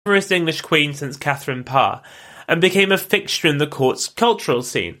first English queen since Catherine Parr, and became a fixture in the court's cultural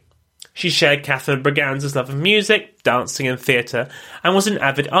scene. She shared Catherine Braganza's love of music, dancing and theatre, and was an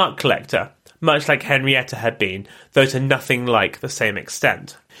avid art collector, much like Henrietta had been, though to nothing like the same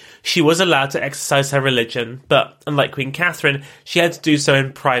extent. She was allowed to exercise her religion, but, unlike Queen Catherine, she had to do so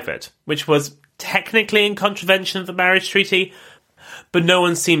in private, which was technically in contravention of the marriage treaty, but no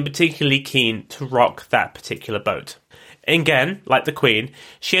one seemed particularly keen to rock that particular boat. Again, like the Queen,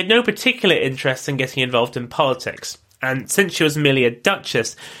 she had no particular interest in getting involved in politics, and since she was merely a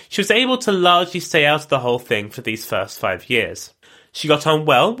Duchess, she was able to largely stay out of the whole thing for these first 5 years. She got on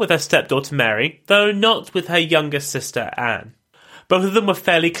well with her stepdaughter Mary, though not with her younger sister Anne. Both of them were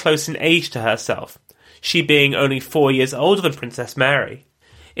fairly close in age to herself, she being only 4 years older than Princess Mary.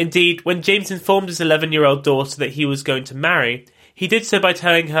 Indeed, when James informed his 11-year-old daughter that he was going to marry, he did so by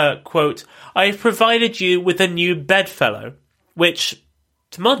telling her, quote, "I have provided you with a new bedfellow," which,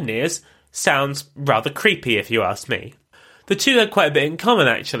 to modern ears, sounds rather creepy if you ask me. The two had quite a bit in common,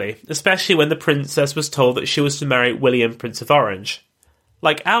 actually, especially when the princess was told that she was to marry William, Prince of Orange.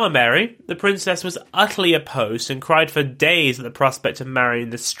 Like our Mary, the princess was utterly opposed and cried for days at the prospect of marrying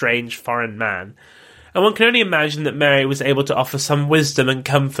this strange foreign man, and one can only imagine that Mary was able to offer some wisdom and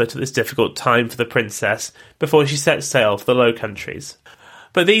comfort at this difficult time for the princess before she set sail for the Low Countries.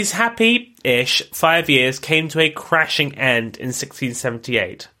 But these happy-ish 5 years came to a crashing end in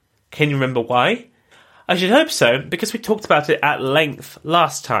 1678. Can you remember why? I should hope so, because we talked about it at length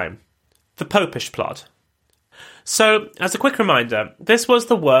last time. The Popish Plot. So, as a quick reminder, this was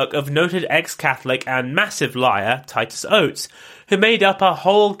the work of noted ex-Catholic and massive liar Titus Oates, who made up a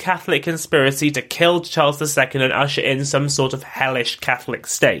whole Catholic conspiracy to kill Charles II and usher in some sort of hellish Catholic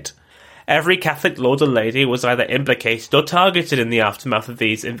state. Every Catholic lord or lady was either implicated or targeted in the aftermath of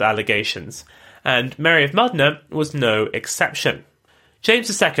these allegations, and Mary of Modena was no exception.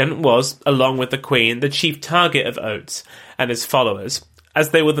 James II was, along with the Queen, the chief target of Oates and his followers, as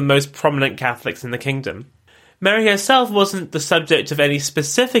they were the most prominent Catholics in the kingdom. Mary herself wasn't the subject of any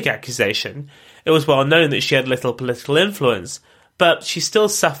specific accusation. It was well known that she had little political influence, but she still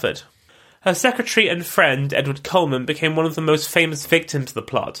suffered. Her secretary and friend, Edward Coleman, became one of the most famous victims of the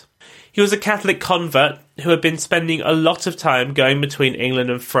plot. He was a Catholic convert who had been spending a lot of time going between England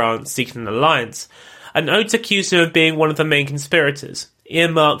and France seeking an alliance, and Oates accused him of being one of the main conspirators,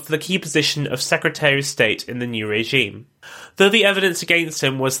 earmarked for the key position of Secretary of State in the new regime. Though the evidence against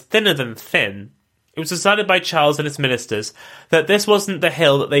him was thinner than thin, it was decided by Charles and his ministers that this wasn't the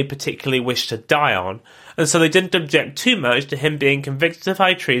hill that they particularly wished to die on, and so they didn't object too much to him being convicted of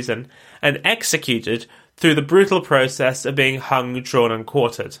high treason and executed through the brutal process of being hung, drawn and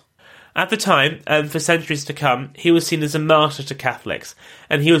quartered. At the time, and for centuries to come, he was seen as a martyr to Catholics,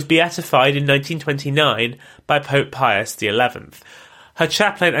 and he was beatified in 1929 by Pope Pius XI. Her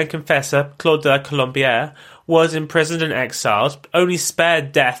chaplain and confessor, Claude de la Colombière, was imprisoned and exiled, only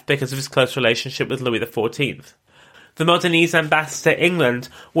spared death because of his close relationship with Louis XIV. The Modenese ambassador to England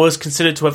was considered to have